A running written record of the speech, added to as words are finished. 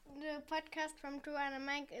podcast from Drew and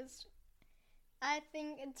Mike I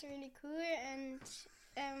think it's really cool, and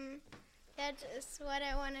that is what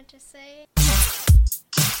I wanted to say.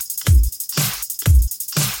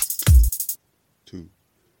 Two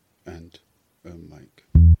and a mic.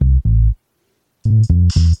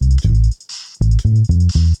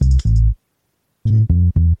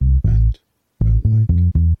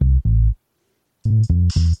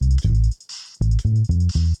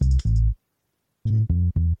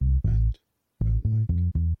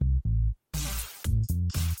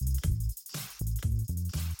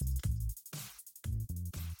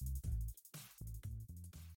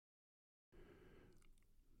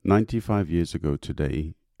 "95 years ago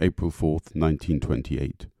today, April 4th,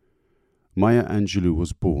 1928, Maya Angelou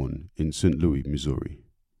was born in St. Louis, Missouri.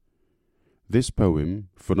 This poem,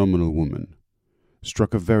 Phenomenal Woman,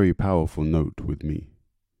 struck a very powerful note with me.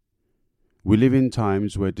 We live in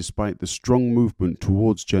times where, despite the strong movement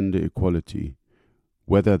towards gender equality,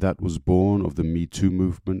 whether that was born of the Me Too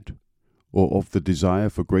movement or of the desire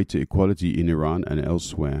for greater equality in Iran and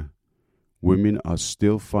elsewhere, women are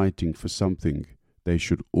still fighting for something they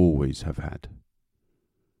should always have had.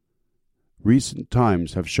 Recent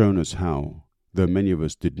times have shown us how, though many of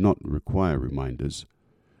us did not require reminders,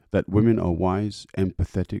 that women are wise,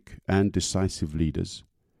 empathetic, and decisive leaders.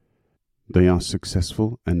 They are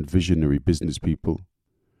successful and visionary business people.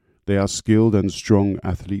 They are skilled and strong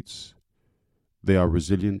athletes. They are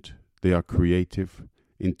resilient. They are creative,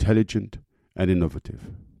 intelligent, and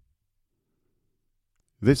innovative.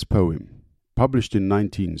 This poem, published in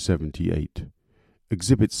 1978,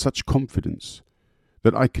 exhibits such confidence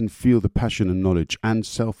that I can feel the passion and knowledge and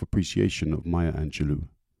self-appreciation of Maya Angelou.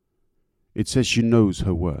 It says she knows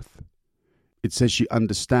her worth. It says she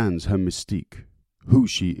understands her mystique, who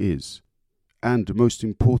she is, and most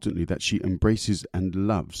importantly that she embraces and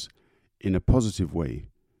loves, in a positive way,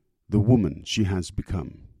 the woman she has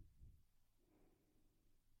become.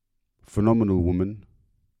 Phenomenal woman,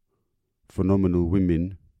 phenomenal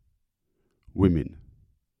women, women,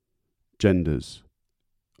 genders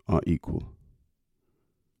are equal.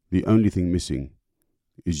 The only thing missing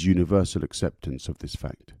is universal acceptance of this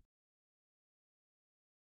fact.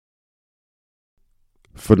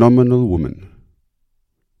 Phenomenal Woman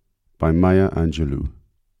by Maya Angelou.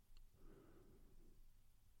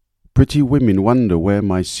 Pretty women wonder where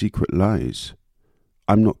my secret lies.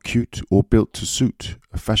 I'm not cute or built to suit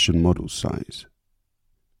a fashion model's size.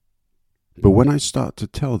 But when I start to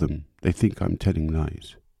tell them, they think I'm telling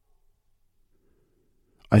lies.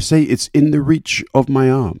 I say it's in the reach of my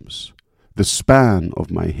arms, the span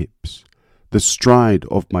of my hips, the stride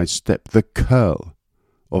of my step, the curl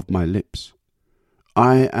of my lips.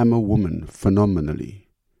 I am a woman phenomenally.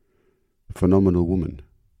 Phenomenal woman,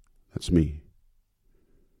 that's me.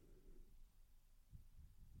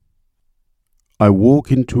 I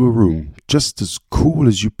walk into a room just as cool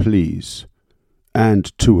as you please,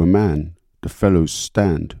 and to a man the fellows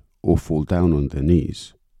stand or fall down on their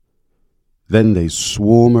knees. Then they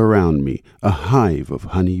swarm around me, a hive of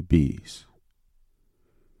honey bees.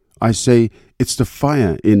 I say it's the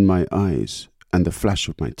fire in my eyes and the flash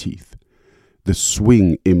of my teeth, the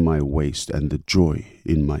swing in my waist and the joy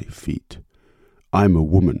in my feet. I'm a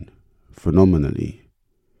woman, phenomenally.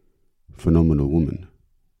 Phenomenal woman,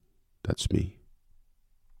 that's me.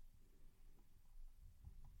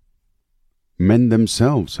 Men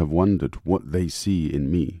themselves have wondered what they see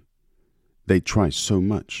in me. They try so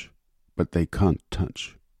much, but they can't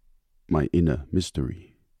touch my inner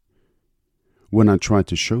mystery. When I try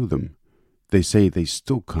to show them, they say they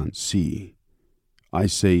still can't see. I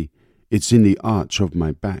say it's in the arch of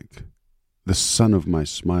my back, the sun of my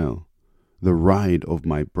smile, the ride of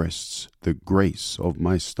my breasts, the grace of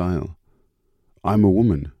my style. I'm a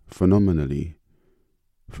woman, phenomenally.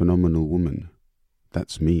 Phenomenal woman,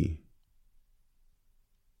 that's me.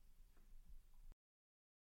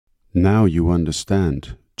 Now you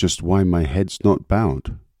understand just why my head's not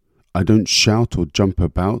bowed. I don't shout or jump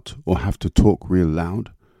about or have to talk real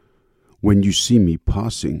loud. When you see me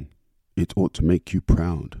passing, it ought to make you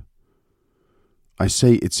proud. I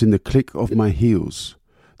say it's in the click of my heels,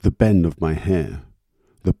 the bend of my hair,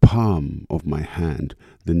 the palm of my hand,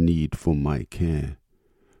 the need for my care.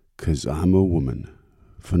 'Cause I'm a woman,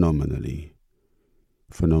 phenomenally.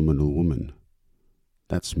 Phenomenal woman,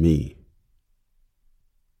 that's me.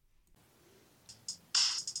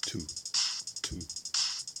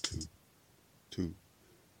 Two,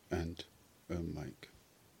 and a mic.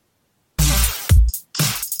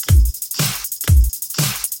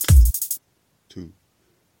 Two,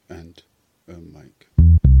 and a mic.